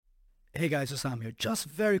Hey guys, it's Sam here. Just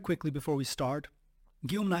very quickly before we start,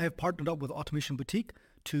 Guillaume and I have partnered up with Automation Boutique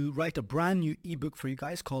to write a brand new ebook for you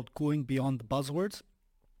guys called Going Beyond the Buzzwords.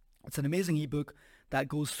 It's an amazing ebook that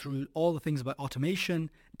goes through all the things about automation,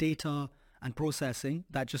 data, and processing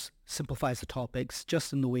that just simplifies the topics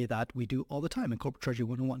just in the way that we do all the time in Corporate Treasury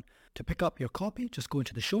 101. To pick up your copy, just go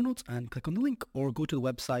into the show notes and click on the link, or go to the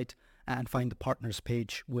website and find the partners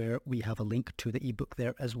page where we have a link to the ebook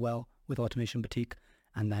there as well with Automation Boutique.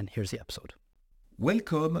 And then here's the episode.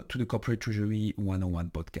 Welcome to the Corporate Treasury 101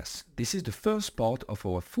 podcast. This is the first part of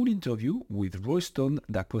our full interview with Royston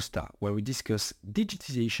da Costa, where we discuss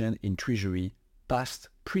digitization in Treasury, past,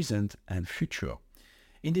 present, and future.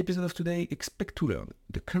 In the episode of today, expect to learn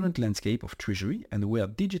the current landscape of Treasury and where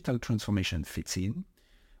digital transformation fits in,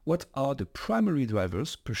 what are the primary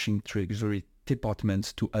drivers pushing Treasury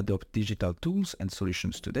departments to adopt digital tools and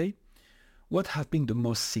solutions today, what have been the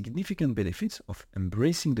most significant benefits of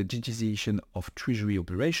embracing the digitization of Treasury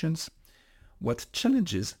operations, what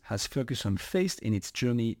challenges has Ferguson faced in its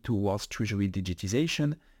journey towards Treasury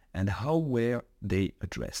digitization, and how were they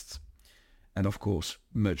addressed. And of course,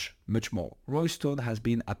 much more. Royston has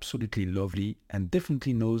been absolutely lovely and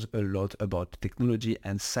definitely knows a lot about technology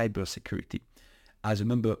and cybersecurity. As a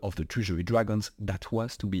member of the Treasury Dragons, that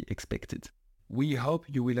was to be expected. We hope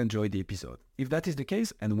you will enjoy the episode. If that is the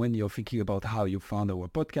case, and when you're thinking about how you found our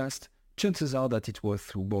podcast, chances are that it was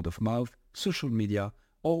through word of mouth, social media,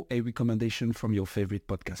 or a recommendation from your favorite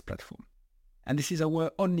podcast platform. And this is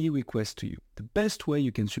our only request to you. The best way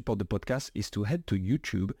you can support the podcast is to head to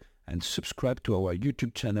YouTube and subscribe to our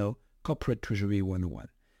YouTube channel, Corporate Treasury 101.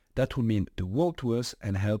 That will mean the world to us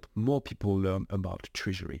and help more people learn about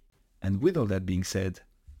Treasury. And with all that being said,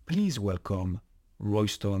 please welcome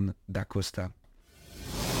Royston da Costa.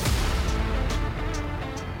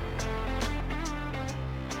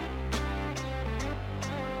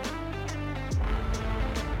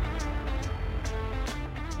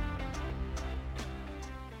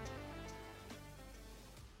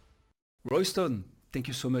 Royston, thank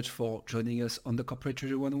you so much for joining us on the Corporate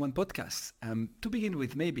Treasury 101 podcast. To begin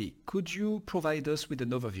with, maybe, could you provide us with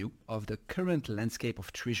an overview of the current landscape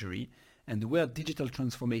of Treasury and where digital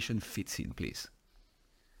transformation fits in, please?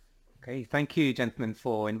 Okay, thank you, gentlemen,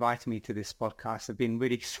 for inviting me to this podcast. I've been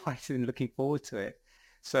really excited and looking forward to it.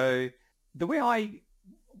 So the way I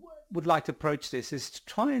would like to approach this is to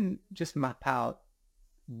try and just map out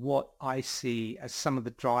what I see as some of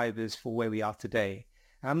the drivers for where we are today.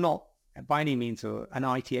 And I'm not by any means an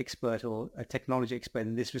IT expert or a technology expert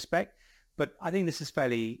in this respect, but I think this is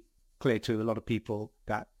fairly clear to a lot of people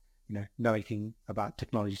that know anything about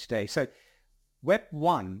technology today. So Web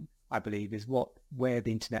 1, I believe, is where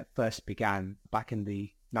the internet first began back in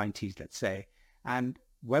the 90s, let's say. And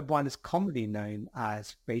Web 1 is commonly known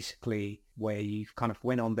as basically where you kind of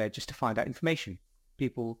went on there just to find out information.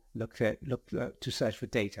 People looked to search for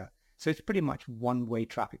data. So it's pretty much one-way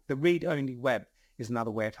traffic. The read-only web is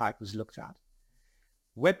another way how it was looked at.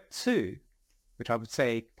 Web 2, which I would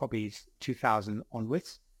say probably is 2000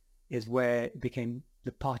 onwards, is where it became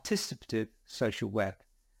the participative social web,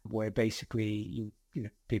 where basically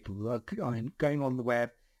people were going on the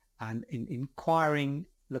web and inquiring,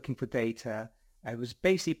 looking for data. It was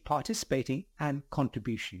basically participating and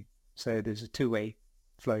contribution. So there's a two-way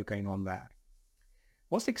flow going on there.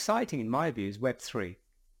 What's exciting in my view is Web 3.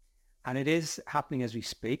 And it is happening as we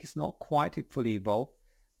speak. It's not quite fully evolved,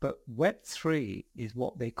 but Web 3 is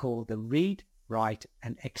what they call the read, write,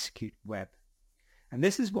 and execute web. And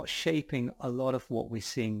this is what's shaping a lot of what we're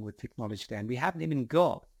seeing with technology today. And we haven't even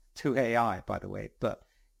got to AI, by the way, but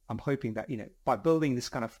I'm hoping that, by building this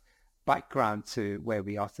kind of background to where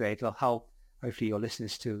we are today, it'll help, hopefully, your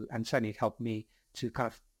listeners to, and certainly help me to kind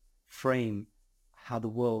of frame how the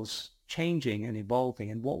world's changing and evolving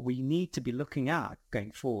and what we need to be looking at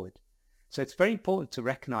going forward. So it's very important to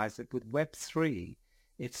recognize that with Web 3,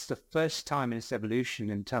 it's the first time in its evolution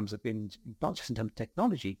in terms of, not just in terms of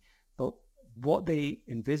technology, but what they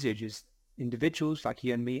envisage is individuals like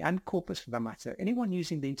you and me, and corporates for that matter, anyone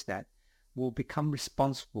using the internet will become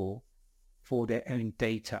responsible for their own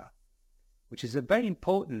data, which is a very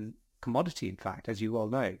important commodity, in fact, as you all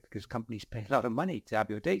know, because companies pay a lot of money to have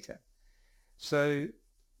your data. So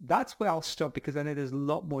that's where I'll stop, because I know there's a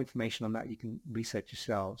lot more information on that you can research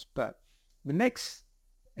yourselves. But the next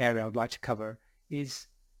area I'd like to cover is,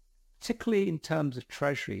 particularly in terms of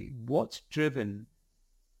Treasury, what's driven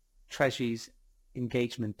Treasury's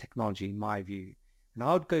engagement technology, in my view. And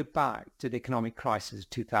I would go back to the economic crisis of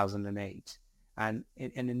 2008. And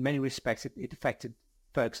in many respects, it affected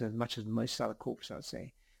Ferguson as much as most other corporates, I would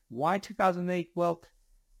say. Why 2008? Well,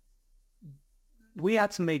 we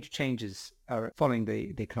had some major changes following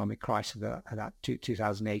the economic crisis of that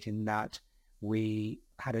 2008, in that we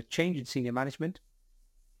had a change in senior management.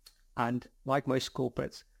 And like most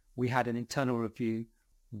corporates, we had an internal review,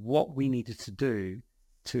 what we needed to do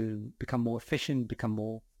to become more efficient, become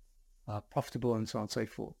more profitable, and so on and so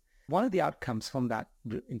forth. One of the outcomes from that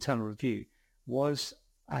internal review was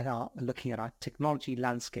looking at our technology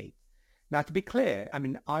landscape. Now, to be clear, I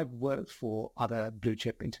mean, I've worked for other blue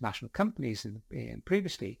chip international companies in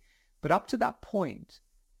previously, but up to that point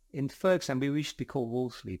in Ferguson, we used to be called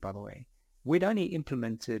Wolseley, by the way, we'd only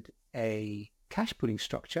implemented a cash pooling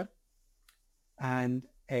structure and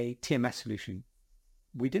a TMS solution.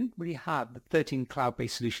 We didn't really have the 13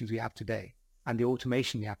 cloud-based solutions we have today and the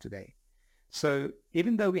automation we have today. So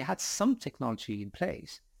even though we had some technology in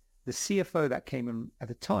place, the CFO that came in at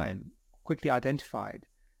the time quickly identified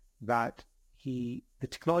that the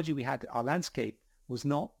technology we had, our landscape, was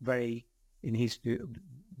not very, in his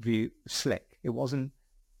view, slick. It wasn't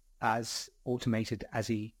as automated as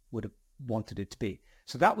he would have wanted it to be.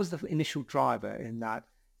 So that was the initial driver, in that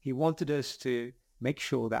he wanted us to make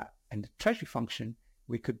sure that in the treasury function,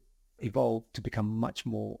 we could evolve to become much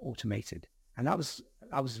more automated. And that was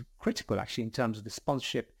critical, actually, in terms of the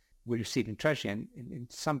sponsorship we received in treasury, and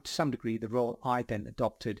to some degree, the role I then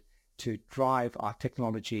adopted to drive our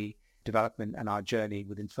technology development and our journey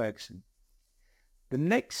within Ferguson. The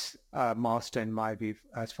next milestone, in my view,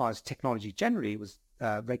 as far as technology generally, was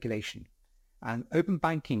regulation. And open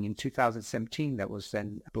banking in 2017, that was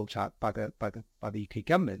then brought out by the UK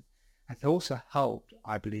government, has also helped,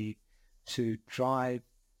 I believe, to drive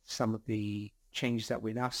some of the changes that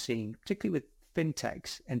we're now seeing, particularly with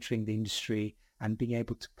fintechs entering the industry and being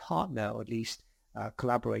able to partner, or at least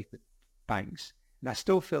collaborate with banks. And I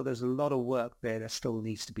still feel there's a lot of work there that still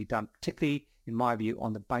needs to be done, particularly, in my view,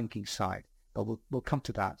 on the banking side. But we'll come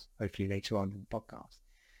to that hopefully later on in the podcast.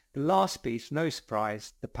 The last piece, no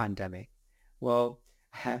surprise, the pandemic. Well,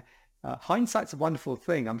 hindsight's a wonderful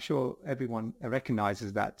thing. I'm sure everyone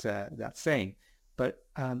recognizes that saying. But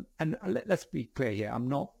and let's be clear here. I'm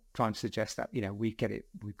not trying to suggest that we've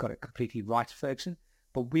got it completely right at Ferguson,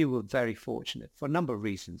 but we were very fortunate for a number of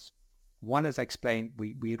reasons. One, as I explained,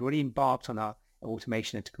 we had already embarked on our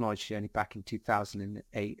automation and technology journey back in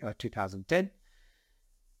 2008 or 2010.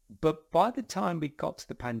 But by the time we got to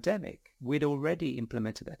the pandemic, we'd already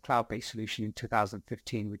implemented a cloud-based solution in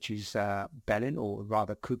 2015, which is Bellin, or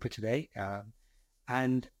rather Cooper today.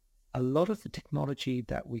 And a lot of the technology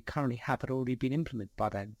that we currently have had already been implemented by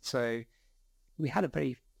then. So we had a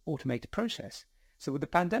very automated process. So with the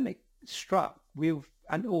pandemic struck,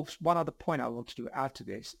 and also one other point I wanted to add to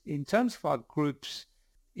this, in terms of our group's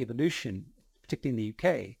evolution, particularly in the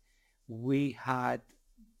UK, we had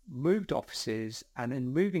moved offices, and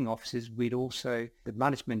in moving offices, the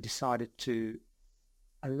management decided to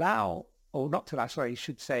allow, or not to allow, sorry, I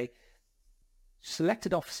should say,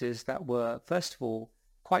 selected offices that were, first of all,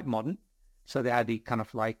 quite modern. So they had the kind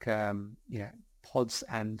of like, pods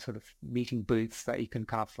and sort of meeting booths that you can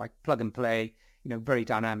kind of like plug and play, very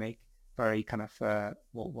dynamic, very kind of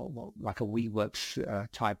like a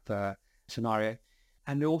WeWorks type scenario.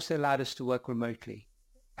 And they also allowed us to work remotely.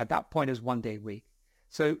 At that point, it was 1 day a week.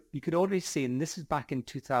 So you could already see, and this is back in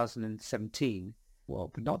 2017,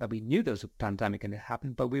 well, not that we knew there was a pandemic and it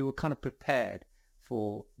happened, but we were kind of prepared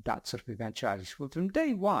for that sort of eventuality. So from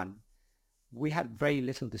day one, we had very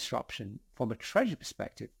little disruption from a treasury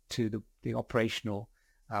perspective to the operational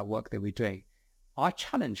work that we're doing. Our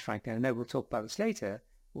challenge, frankly, and I know we'll talk about this later,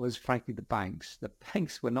 was frankly the banks. The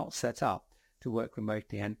banks were not set up to work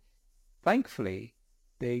remotely, and thankfully,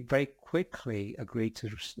 they very quickly agreed to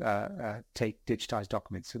take digitized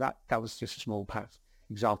documents. So that was just a small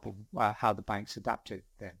example of how the banks adapted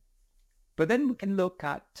then. But then we can look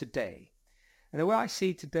at today. And the way I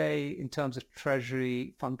see today in terms of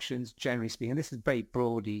treasury functions, generally speaking, and this is very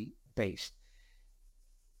broadly based,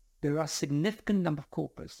 there are a significant number of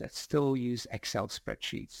corporates that still use Excel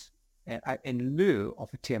spreadsheets in lieu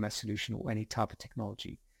of a TMS solution or any type of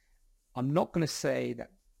technology. I'm not going to say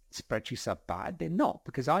that spreadsheets are bad. They're not,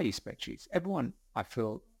 because I use spreadsheets. Everyone, I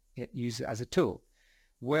feel, uses it as a tool.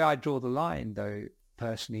 Where I draw the line, though,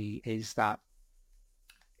 personally, is that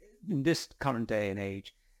in this current day and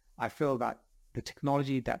age, I feel that the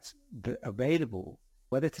technology that's available,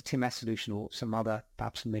 whether it's a TMS solution or some other,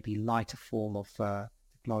 perhaps maybe lighter form of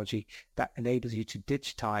technology that enables you to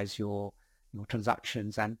digitize your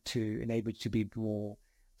transactions and to enable you to be more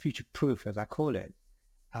future-proof, as I call it,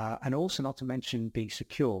 and also not to mention being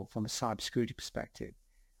secure from a cybersecurity perspective.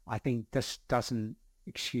 I think this doesn't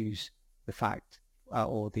excuse the fact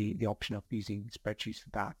or the option of using spreadsheets for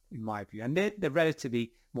that, in my view. And they're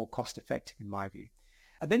relatively more cost effective, in my view.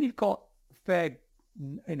 And then you've got a fair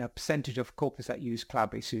percentage of corporates that use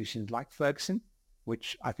cloud-based solutions like Ferguson,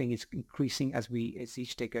 which I think is increasing as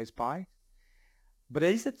each day goes by. But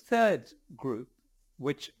there is a third group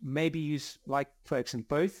which maybe use, like Ferguson,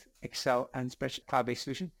 both Excel and spreadsheet cloud-based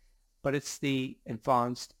solution, but it's the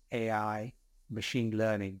advanced AI, machine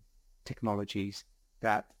learning technologies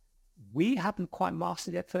that we haven't quite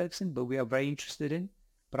mastered at Ferguson, but we are very interested in.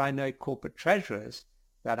 But I know corporate treasurers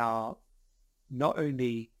that are not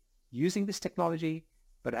only using this technology,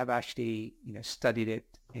 but have actually, studied it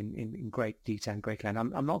in great detail and great length.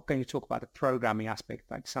 I'm not going to talk about the programming aspect,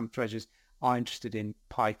 like some treasurers are interested in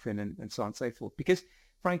Python and so on and so forth. Because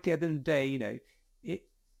frankly, at the end of the day,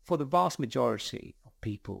 for the vast majority of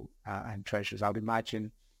people and treasurers, I would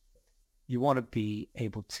imagine you want to be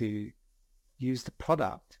able to use the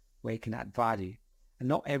product where you can add value. And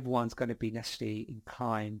not everyone's going to be necessarily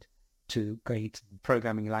inclined to go into the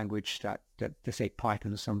programming language that say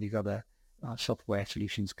Python or some of these other software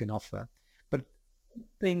solutions can offer. But the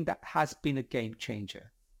thing that has been a game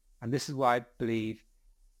changer, and this is why I believe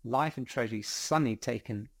life and treasury suddenly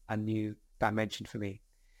taken a new dimension for me.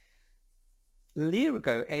 A year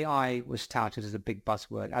ago, AI was touted as a big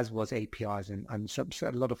buzzword, as was APIs and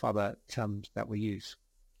a lot of other terms that we use.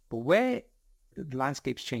 But where the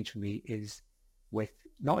landscape's changed for me is with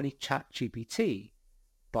not only ChatGPT,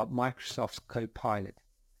 but Microsoft's Copilot.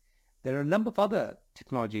 There are a number of other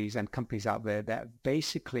technologies and companies out there that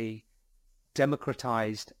basically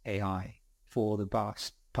democratized AI for the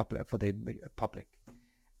public.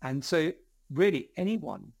 And so really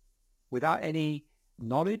anyone without any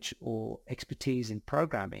knowledge or expertise in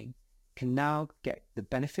programming can now get the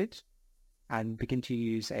benefit and begin to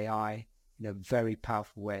use AI in a very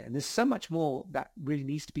powerful way. And there's so much more that really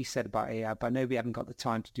needs to be said about AI, but I know we haven't got the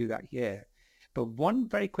time to do that here. But one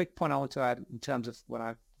very quick point I want to add in terms of when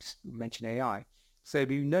I mentioned AI. So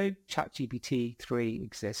we know ChatGPT 3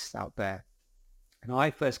 exists out there. And I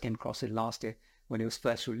first came across it last year when it was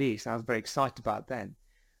first released. I was very excited about it then.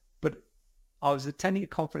 But I was attending a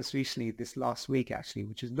conference recently, this last week actually,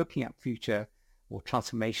 which is looking at future or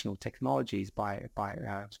transformational technologies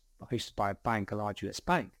hosted by a bank, a large US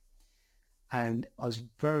bank. And I was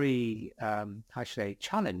very,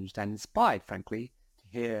 challenged and inspired, frankly,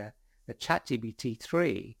 to hear that ChatGPT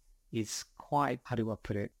 3 is quite, how do I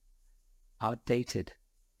put it, outdated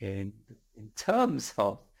in terms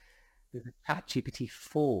of the ChatGPT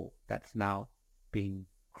 4 that's now being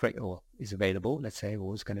created or is available, let's say,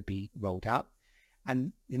 or is going to be rolled out.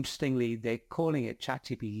 And interestingly, they're calling it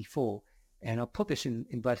ChatGPT 4, and I'll put this in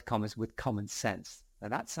inverted commas, with common sense. Now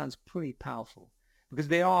that sounds pretty powerful because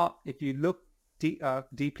they are, if you look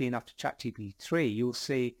deeply enough to ChatGPT 3, you'll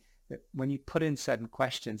see that when you put in certain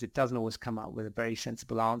questions, it doesn't always come out with a very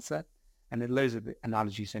sensible answer. And there are loads of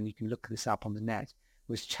analogies, and you can look this up on the net.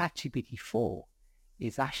 Whereas ChatGPT 4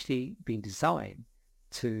 is actually being designed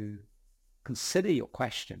to consider your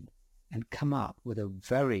question and come up with a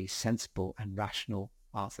very sensible and rational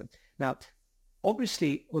answer. Now,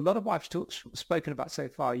 obviously, a lot of what I've spoken about so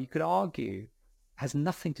far, you could argue, has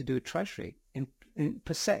nothing to do with treasury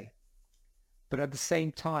per se. But at the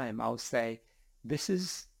same time, I would say this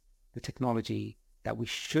is the technology that we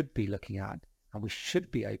should be looking at and we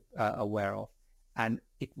should be aware of. And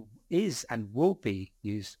it is and will be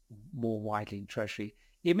used more widely in treasury,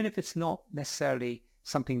 even if it's not necessarily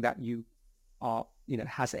something that you are,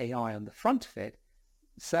 has AI on the front of it.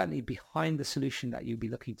 Certainly behind the solution that you'll be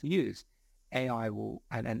looking to use, AI will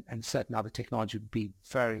and certain other technology will be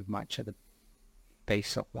very much at the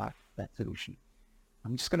base of that solution.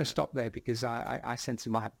 I'm just going to stop there because I sense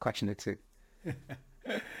you might have a question or two.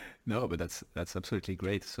 No, but that's absolutely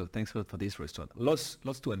great. So thanks for this, Royston. Lots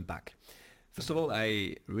to unpack. First of all,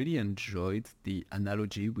 I really enjoyed the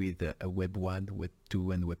analogy with Web 1, Web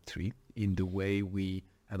 2, and Web 3 in the way we,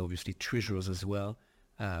 and obviously treasurers as well,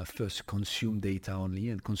 first consume data only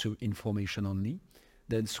and consume information only,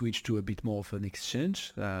 then switch to a bit more of an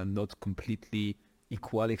exchange, not completely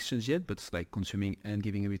equal exchange yet, but it's like consuming and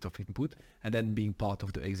giving a bit of input, and then being part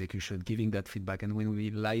of the execution, giving that feedback. And when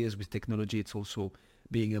we liaise with technology, it's also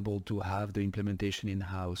being able to have the implementation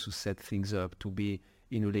in-house, to set things up, to be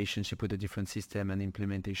in relationship with a different system and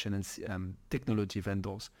implementation and technology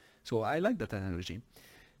vendors. So I like that analogy.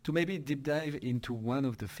 To maybe deep dive into one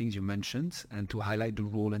of the things you mentioned and to highlight the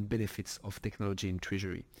role and benefits of technology in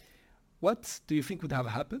treasury. What do you think would have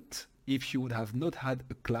happened if you would have not had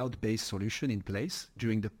a cloud-based solution in place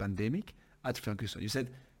during the pandemic at Ferguson? You said,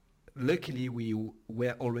 luckily we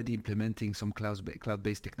were already implementing some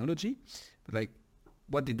cloud-based technology, but like,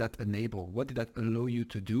 what did that enable? What did that allow you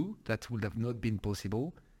to do that would have not been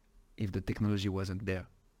possible if the technology wasn't there?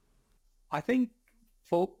 I think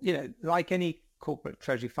like any corporate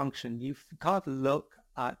treasury function, you've got to look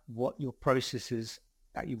at what your processes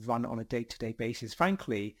that you run on a day-to-day basis.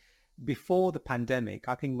 Frankly, before the pandemic,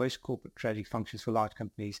 I think most corporate treasury functions for large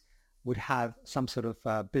companies would have some sort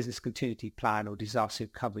of business continuity plan or disaster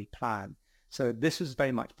recovery plan. So this was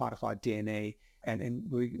very much part of our DNA. And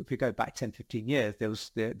if we go back 10, 15 years,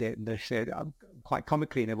 they said, quite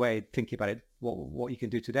comically in a way, thinking about it, what you can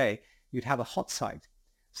do today, you'd have a hot site.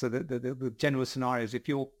 So the general scenario is if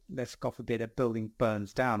let's God forbid, a building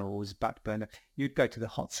burns down or was about to burn, you'd go to the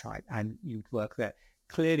hot site and you'd work there.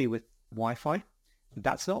 Clearly with Wi-Fi,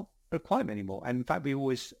 that's not a requirement anymore. And in fact, we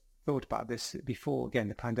always thought about this before, again,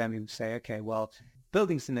 the pandemic. Would say, okay, well,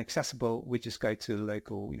 buildings are inaccessible. We just go to the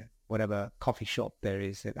local, whatever coffee shop there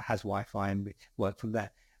is that has Wi-Fi and we work from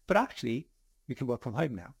there. But actually, we can work from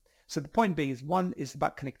home now. So the point being is, one is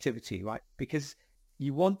about connectivity, right? Because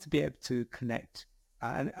you want to be able to connect.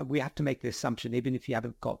 And we have to make the assumption, even if you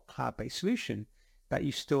haven't got cloud-based solution, that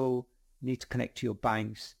you still need to connect to your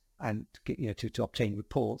banks and get, to obtain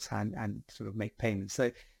reports and sort of make payments.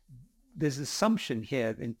 So there's an assumption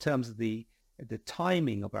here in terms of the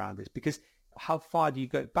timing around this, because how far do you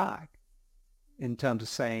go back in terms of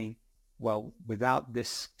saying, well, without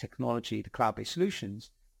this technology, the cloud-based solutions,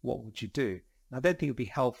 what would you do? And I don't think it would be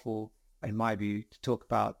helpful, in my view, to talk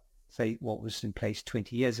about, say, what was in place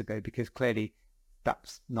 20 years ago, because clearly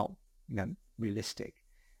that's not realistic.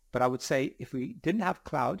 But I would say if we didn't have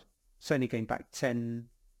cloud, certainly going back 10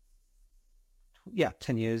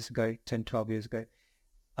 years ago, 10, 12 years ago,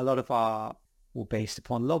 a lot of our were based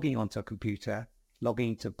upon logging onto a computer, logging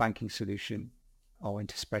into a banking solution, or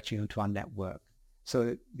into spreadsheet onto our network.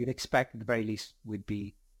 So you'd expect at the very least we'd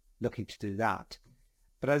be looking to do that.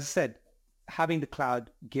 But as I said, having the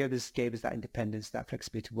cloud gave us that independence, that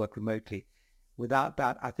flexibility to work remotely. Without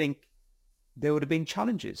that, I think there would have been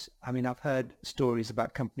challenges. I mean, I've heard stories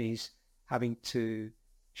about companies having to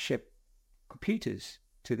ship computers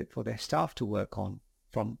for their staff to work on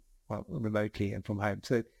remotely and from home.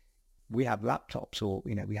 So we have laptops, or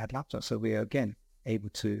we had laptops, so we are again able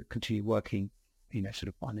to continue working, sort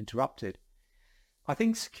of uninterrupted. I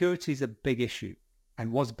think security is a big issue,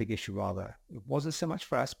 and was a big issue rather. It wasn't so much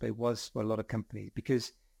for us, but it was for a lot of companies,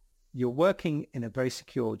 because you're working in a very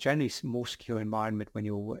secure, generally more secure environment when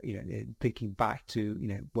you're, thinking back to,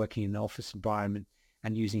 working in an office environment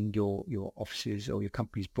and using your offices or your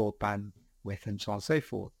company's broadband with and so on and so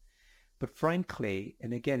forth. But frankly,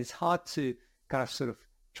 and again, it's hard to kind of sort of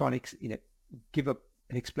try and, give an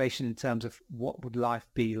explanation in terms of what would life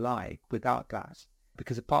be like without that,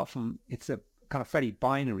 because apart from it's a kind of fairly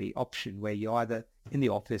binary option where you're either in the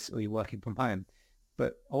office or you're working from home.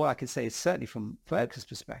 But all I can say is certainly from Fergus's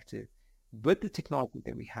perspective, with the technology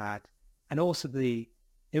that we had and also the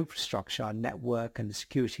infrastructure, our network and the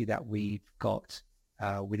security that we've got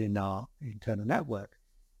within our internal network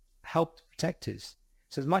helped protect us.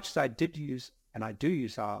 So as much as I did use, and I do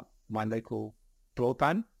use my local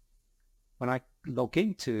broadband, when I log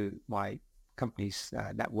into my company's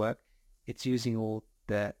network, it's using all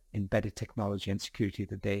the embedded technology and security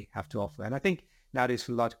that they have to offer. And I think nowadays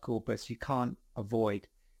for large corporates, you can't avoid,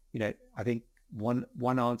 I think one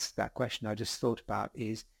answer to that question I just thought about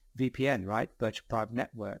is VPN, right? Virtual Private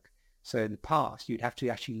Network. So in the past, you'd have to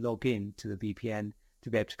actually log in to the VPN to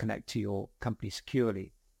be able to connect to your company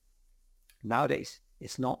securely. Nowadays,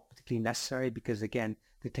 it's not particularly necessary because, again,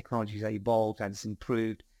 the technology has evolved and it's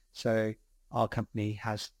improved. So our company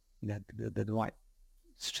has the right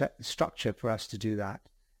structure for us to do that.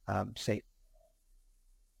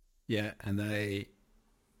 Yeah, and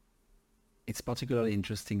it's particularly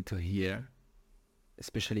interesting to hear,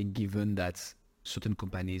 especially given that certain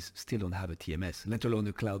companies still don't have a TMS, let alone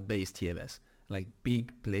a cloud-based TMS. Like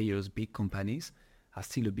big players, big companies are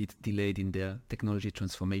still a bit delayed in their technology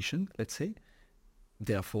transformation, let's say.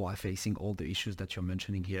 Therefore, are facing all the issues that you're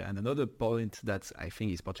mentioning here. And another point that I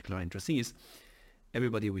think is particularly interesting is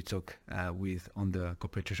everybody we talk with on the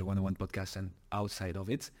Corporate Treasury 101 podcast and outside of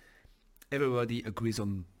it, everybody agrees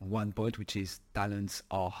on one point, which is talents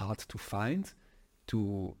are hard to find,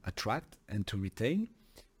 to attract and to retain.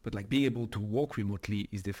 But like being able to work remotely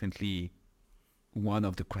is definitely one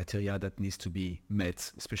of the criteria that needs to be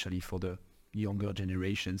met, especially for the younger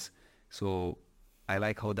generations. So I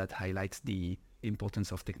like how that highlights the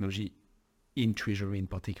importance of technology in treasury in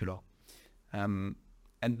particular. And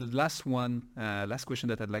the last question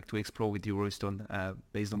that I'd like to explore with you, Royston,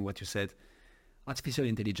 based on what you said, artificial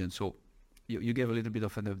intelligence. So you gave a little bit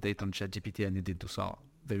of an update on ChatGPT, and you did do some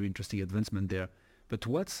very interesting advancement there. But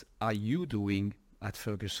what are you doing at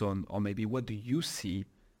Ferguson, or maybe what do you see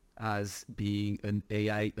as being an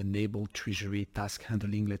AI-enabled treasury task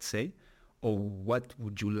handling, let's say? Or what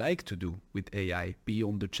would you like to do with AI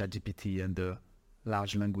beyond the ChatGPT and the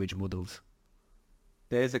large language models?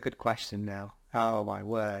 There's a good question now. Oh my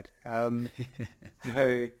word.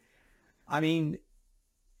 So, I mean,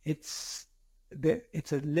 it's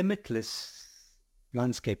it's a limitless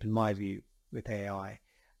landscape in my view with AI.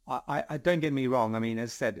 I don't get me wrong. I mean, as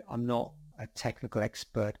I said, I'm not a technical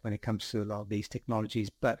expert when it comes to a lot of these technologies,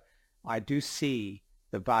 but I do see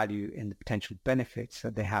the value in the potential benefits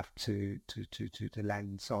that they have to lend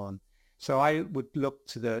and so on. So I would look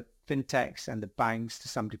to the fintechs and the banks to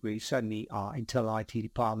some degree, certainly our internal IT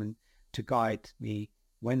department, to guide me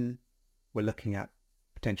when we're looking at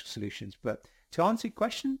potential solutions. But to answer your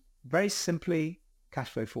question, very simply, cash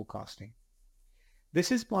flow forecasting.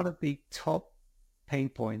 This is one of the top pain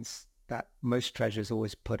points that most treasurers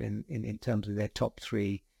always put in terms of their top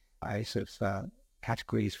three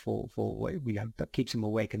categories for what we have that keeps them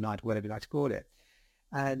awake at night, whatever you like to call it.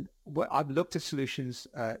 And I've looked at solutions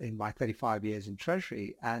in my 35 years in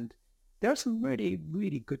treasury, and there are some really,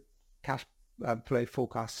 really good cash flow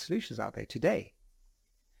forecast solutions out there today.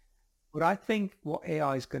 But I think what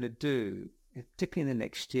AI is going to do, particularly in the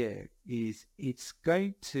next year, is it's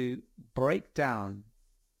going to break down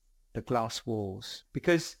the glass walls,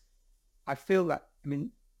 because I feel that, I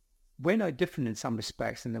mean, we're no different in some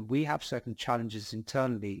respects, and that we have certain challenges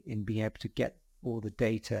internally in being able to get all the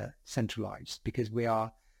data centralized, because we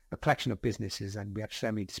are a collection of businesses and we have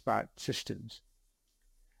so many disparate systems.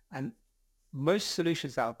 And most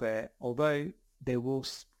solutions out there, although they will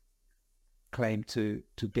claim to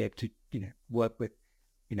be able to, work with,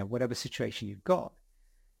 whatever situation you've got,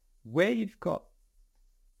 where you've got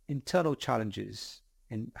internal challenges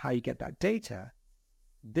in how you get that data,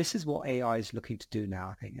 this is what AI is looking to do now,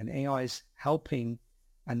 I think. And AI is helping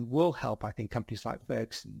and will help, I think, companies like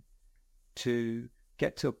Ferguson to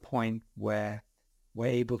get to a point where we're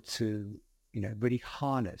able to, really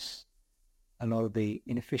harness a lot of the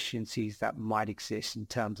inefficiencies that might exist in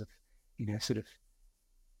terms of, sort of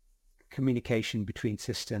communication between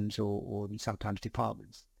systems or sometimes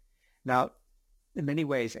departments. Now, in many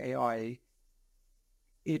ways, AI,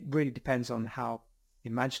 it really depends on how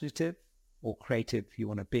imaginative or creative you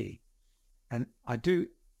want to be. And I do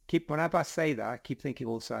whenever I say that, I keep thinking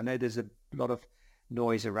also, I know there's a lot of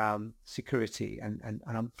noise around security, and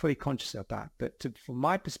I'm fully conscious of that. But from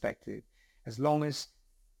my perspective, as long as,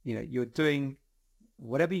 you're doing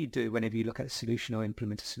whatever you do, whenever you look at a solution or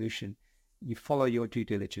implement a solution, you follow your due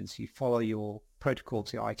diligence, you follow your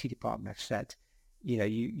protocols your IT department have set,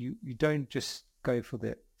 you don't just go for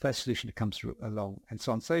the first solution that comes along and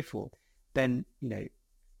so on and so forth, then,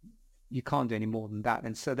 you can't do any more than that.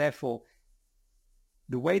 And so therefore,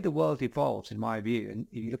 the way the world evolves, in my view, and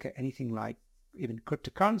if you look at anything like even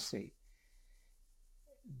cryptocurrency,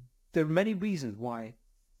 there are many reasons why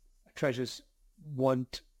treasurers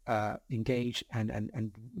won't engage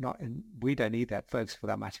and we don't need that, folks, for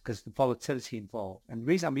that matter, because the volatility involved. And the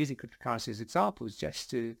reason I'm using cryptocurrency as an example is just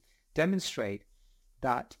to demonstrate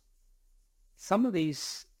that some of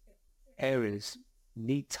these areas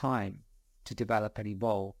need time to develop and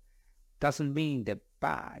evolve. Doesn't mean they're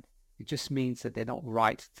bad. It just means that they're not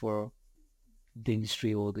right for the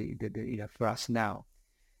industry or the for us now.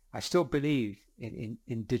 I still believe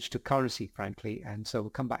in digital currency, frankly, and so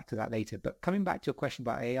we'll come back to that later. But coming back to your question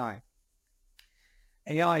about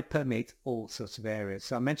AI permeates all sorts of areas.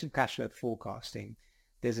 So I mentioned cash flow forecasting.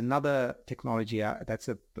 There's another technology that's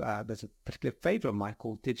a particular favorite of mine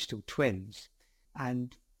called digital twins.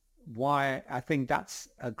 And why I think that's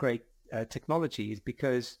a great technology is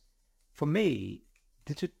because, for me,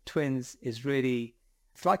 digital twins is really,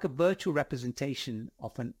 it's like a virtual representation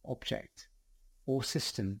of an object or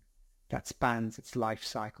system that spans its life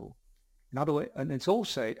cycle. In other words, and it's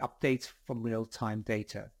also, it updates from real-time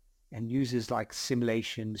data and uses like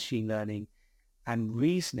simulation, machine learning, and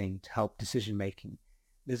reasoning to help decision-making.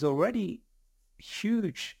 There's already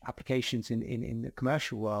huge applications in the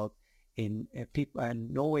commercial world. In people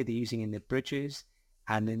in Norway, they're using it in the bridges,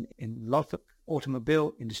 and in lots of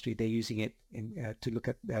automobile industry, they're using it to look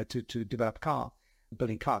at to develop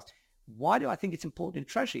building cars. Why do I think it's important in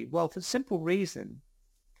treasury? Well, for the simple reason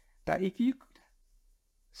that if you could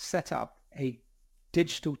set up a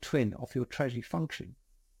digital twin of your treasury function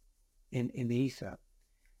in the ether,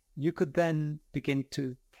 you could then begin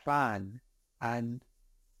to plan and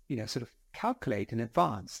sort of calculate in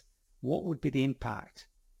advance what would be the impact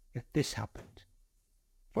if this happened.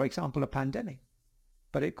 For example, a pandemic.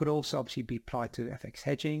 But it could also obviously be applied to FX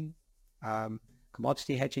hedging,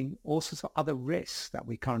 commodity hedging, all sorts of other risks that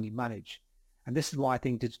we currently manage. And this is why I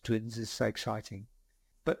think digital twins is so exciting.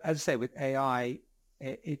 But as I say, with AI,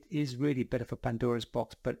 it is really a bit of a Pandora's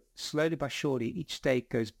box, but slowly but surely, each day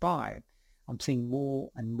goes by, I'm seeing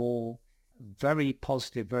more and more very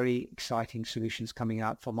positive, very exciting solutions coming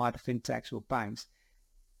out from either fintechs or banks.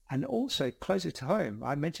 And also closer to home,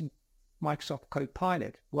 I mentioned Microsoft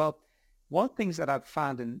Copilot. Well, one of the things that I've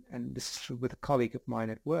found, and this is with a colleague of mine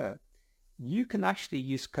at work, you can actually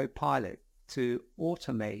use Copilot to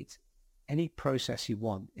automate any process you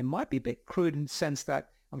want. It might be a bit crude in the sense that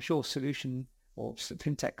I'm sure solution or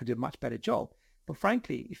fintech could do a much better job. But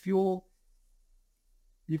frankly, if you've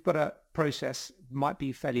got a process, might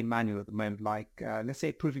be fairly manual at the moment, like let's say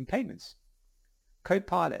approving payments.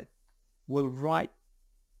 Copilot will write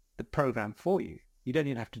the program for you. You don't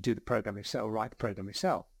even have to do the program yourself, write the program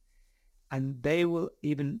yourself. And they will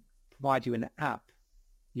even provide you an app.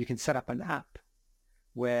 You can set up an app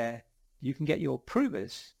where you can get your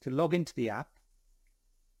approvers to log into the app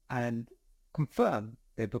and confirm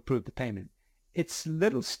they've approved the payment. It's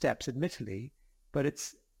little steps, admittedly, but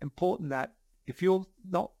it's important that if you're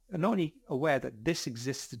not only aware that this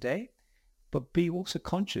exists today, but be also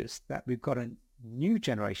conscious that we've got a new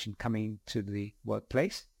generation coming to the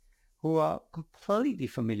workplace who are completely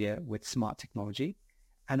familiar with smart technology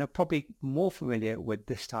and are probably more familiar with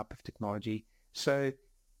this type of technology. So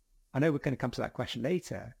I know we're going to come to that question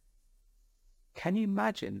later. Can you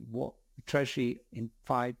imagine what the Treasury in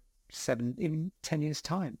 5, 7, even 10 years'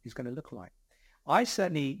 time is going to look like? I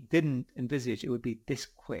certainly didn't envisage it would be this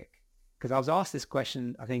quick, because I was asked this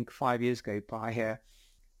question, I think 5 years ago by a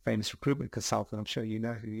famous recruitment consultant. I'm sure you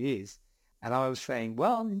know who he is. And I was saying,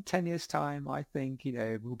 well, in 10 years' time, I think,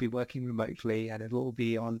 we'll be working remotely and it'll all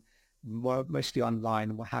be on mostly online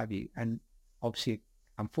and what have you. And obviously,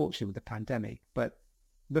 unfortunately, with the pandemic, but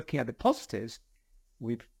looking at the positives,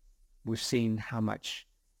 we've seen how much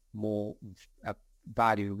more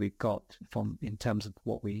value we've got from in terms of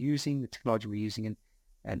what we're using, the technology we're using,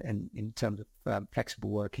 and in terms of flexible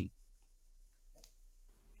working.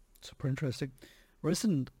 Super interesting.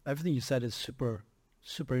 Listen, everything you said is super,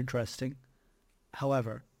 super interesting.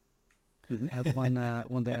 However, I have one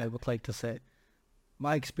thing I would like to say.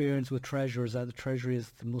 My experience with Treasury is that the Treasury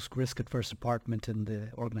is the most risk-averse department in the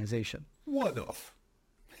organization. What off?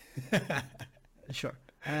 Sure.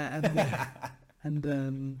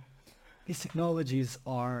 These technologies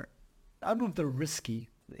are, I don't know if they're risky.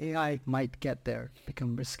 AI might get there,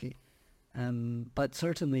 become risky. But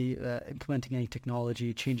certainly implementing any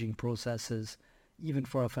technology, changing processes, even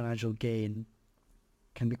for a financial gain,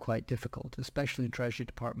 can be quite difficult, especially in Treasury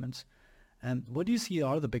departments. What do you see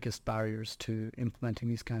are the biggest barriers to implementing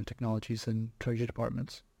these kind of technologies in Treasury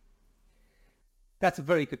departments? That's a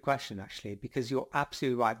very good question, actually, because you're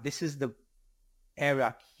absolutely right. This is the area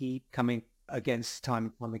I keep coming against time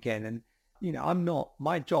and time again. And,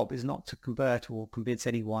 my job is not to convert or convince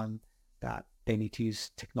anyone that they need to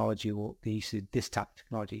use technology or they use this type of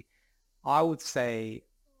technology. I would say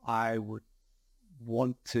I would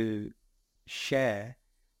want to share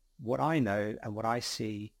what I know and what I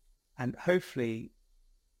see, and hopefully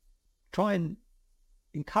try and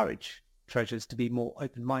encourage treasurers to be more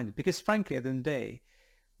open-minded. Because frankly, at the end of the day,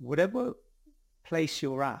 whatever place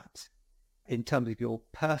you're at in terms of your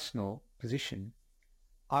personal position,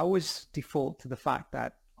 I always default to the fact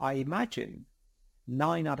that I imagine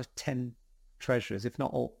 9 out of 10 treasurers, if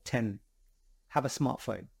not all 10, have a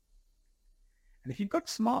smartphone. And if you've got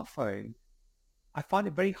a smartphone, I find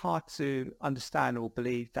it very hard to understand or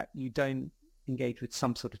believe that you don't engage with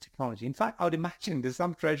some sort of technology. In fact, I would imagine there's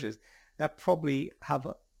some treasurers that probably have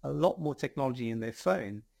a lot more technology in their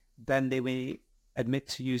phone than they may admit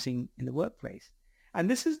to using in the workplace. And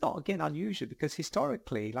this is not, again, unusual because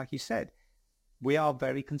historically, like you said, we are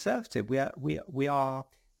very conservative. We are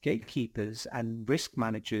gatekeepers and risk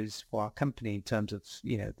managers for our company in terms of,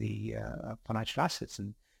 the financial assets.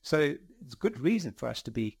 And so it's a good reason for us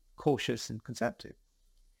to be cautious and conservative.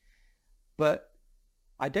 But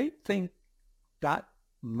I don't think that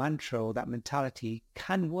mantra or that mentality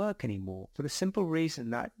can work anymore for the simple reason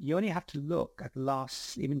that you only have to look at the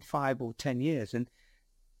last even 5 or 10 years and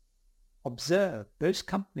observe those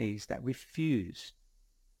companies that refuse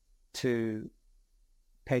to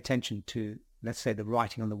pay attention to, let's say, the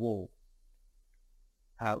writing on the wall.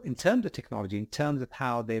 In terms of technology, in terms of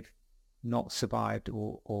how they've not survived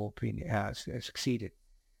or been succeeded.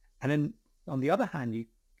 And then on the other hand, you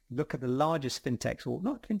look at the largest fintechs, or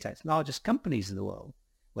not fintechs, largest companies in the world,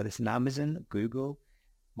 whether it's an Amazon, Google,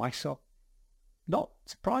 Microsoft. Not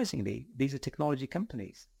surprisingly, these are technology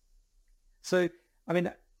companies. So,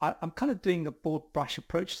 I'm kind of doing a broad brush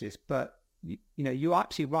approach to this, but you're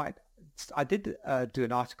absolutely right. I did do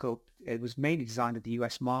an article. It was mainly designed at the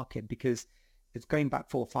US market because it's going back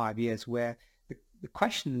 4 or 5 years where the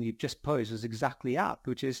question you've just posed was exactly up,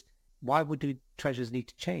 which is why would the treasurers need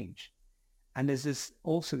to change? And there's this,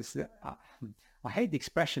 I hate the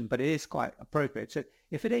expression, but it is quite appropriate. So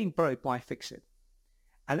if it ain't broke, why fix it?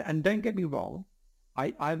 And don't get me wrong,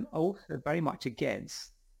 I'm also very much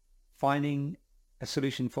against finding a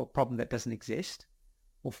solution for a problem that doesn't exist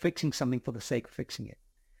or fixing something for the sake of fixing it.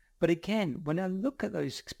 But again, when I look at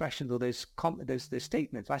those expressions or those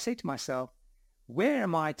statements, I say to myself, where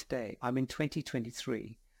am I today? I'm in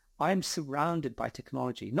 2023. I am surrounded by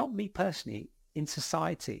technology, not me personally, in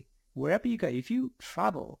society. Wherever you go, if you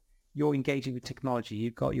travel, you're engaging with technology.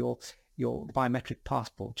 You've got your biometric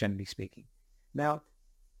passport, generally speaking. Now,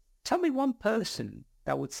 tell me one person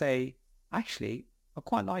that would say, actually, I'd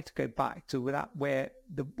quite like to go back to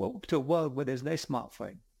to a world where there's no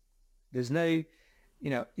smartphone, there's no,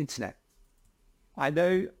 internet. I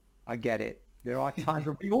know, I get it. There are times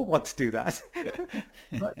when we all want to do that.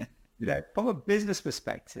 But, from a business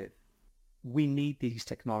perspective, we need these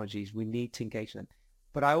technologies. We need to engage them.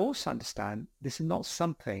 But I also understand this is not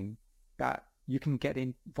something that you can get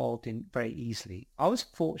involved in very easily. I was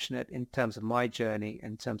fortunate in terms of my journey,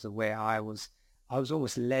 in terms of where I was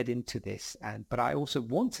almost led into this, but I also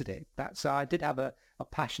wanted it. So I did have a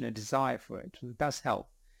passion, a desire for it. So it does help.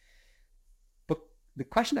 But the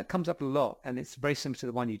question that comes up a lot, and it's very similar to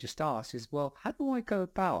the one you just asked, is, well, how do I go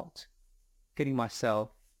about getting myself,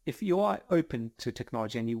 if you are open to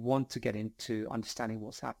technology and you want to get into understanding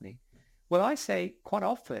what's happening? Well, I say quite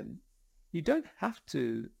often, you don't have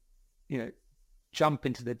to, jump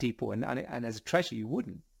into the deep end, and as a treasurer, you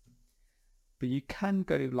wouldn't. But you can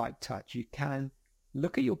go light touch. You can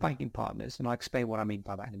look at your banking partners, and I'll explain what I mean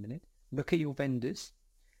by that in a minute. Look at your vendors.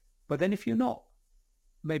 But then if you're not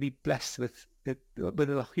maybe blessed with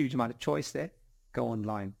a huge amount of choice there, go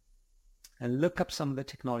online and look up some of the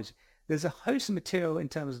technology. There's a host of material in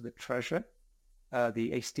terms of the treasurer,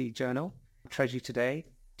 the ACT journal, Treasury Today,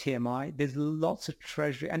 TMI. There's lots of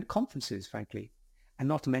treasury and conferences, frankly, and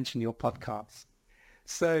not to mention your podcasts.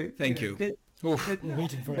 So thank you. We're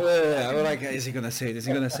waiting for it. We're like, is he going to say it? Is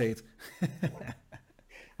he going to say it?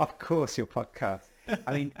 Of course, your podcast.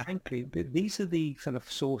 I mean, frankly, these are the sort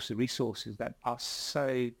of resources that are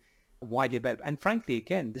so widely available. And frankly,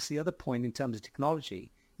 again, this is the other point in terms of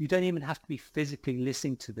technology. You don't even have to be physically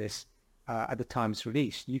listening to this at the time it's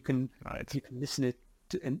released. You can listen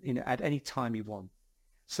to at any time you want.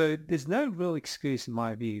 So there's no real excuse, in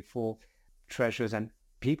my view, for treasurers and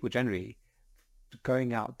people generally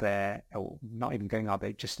going out there, or not even going out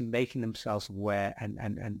there, just making themselves aware and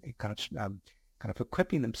kind of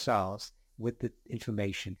equipping themselves with the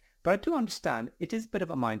information. But I do understand it is a bit of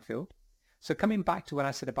a minefield. So coming back to what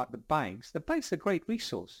I said about the banks are a great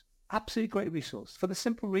resource, absolutely great resource, for the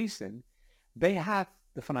simple reason they have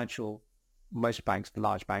the financial, most banks, the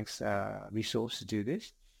large banks, resource to do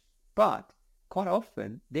this. But quite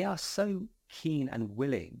often they are so keen and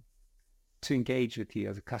willing to engage with you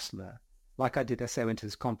as a customer. Like I did, I went to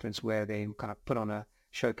this conference where they kind of put on a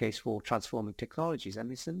showcase for transforming technologies. I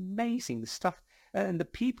mean, it's amazing, the stuff. And the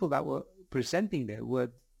people that were presenting there were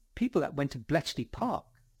people that went to Bletchley Park.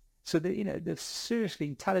 So they're seriously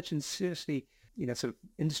intelligent, seriously, sort of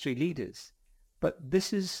industry leaders. But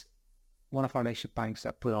this is one of our relationship banks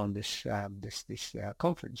that put on this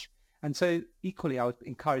conference. And so equally, I would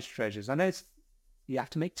encourage treasurers. I know you have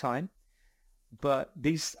to make time, but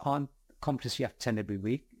these aren't conferences you have to attend every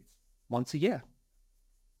week. Once a year.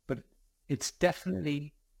 But it's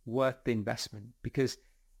definitely worth the investment because,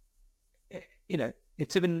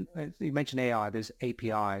 it's even, you mentioned AI, there's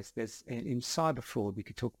APIs, there's in cyber fraud, we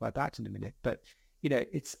could talk about that in a minute, but,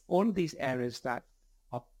 it's all of these areas that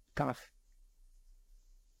are kind of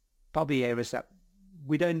probably areas that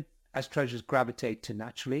we don't, as treasurers, gravitate to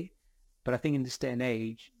naturally, but I think in this day and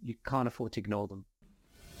age, you can't afford to ignore them.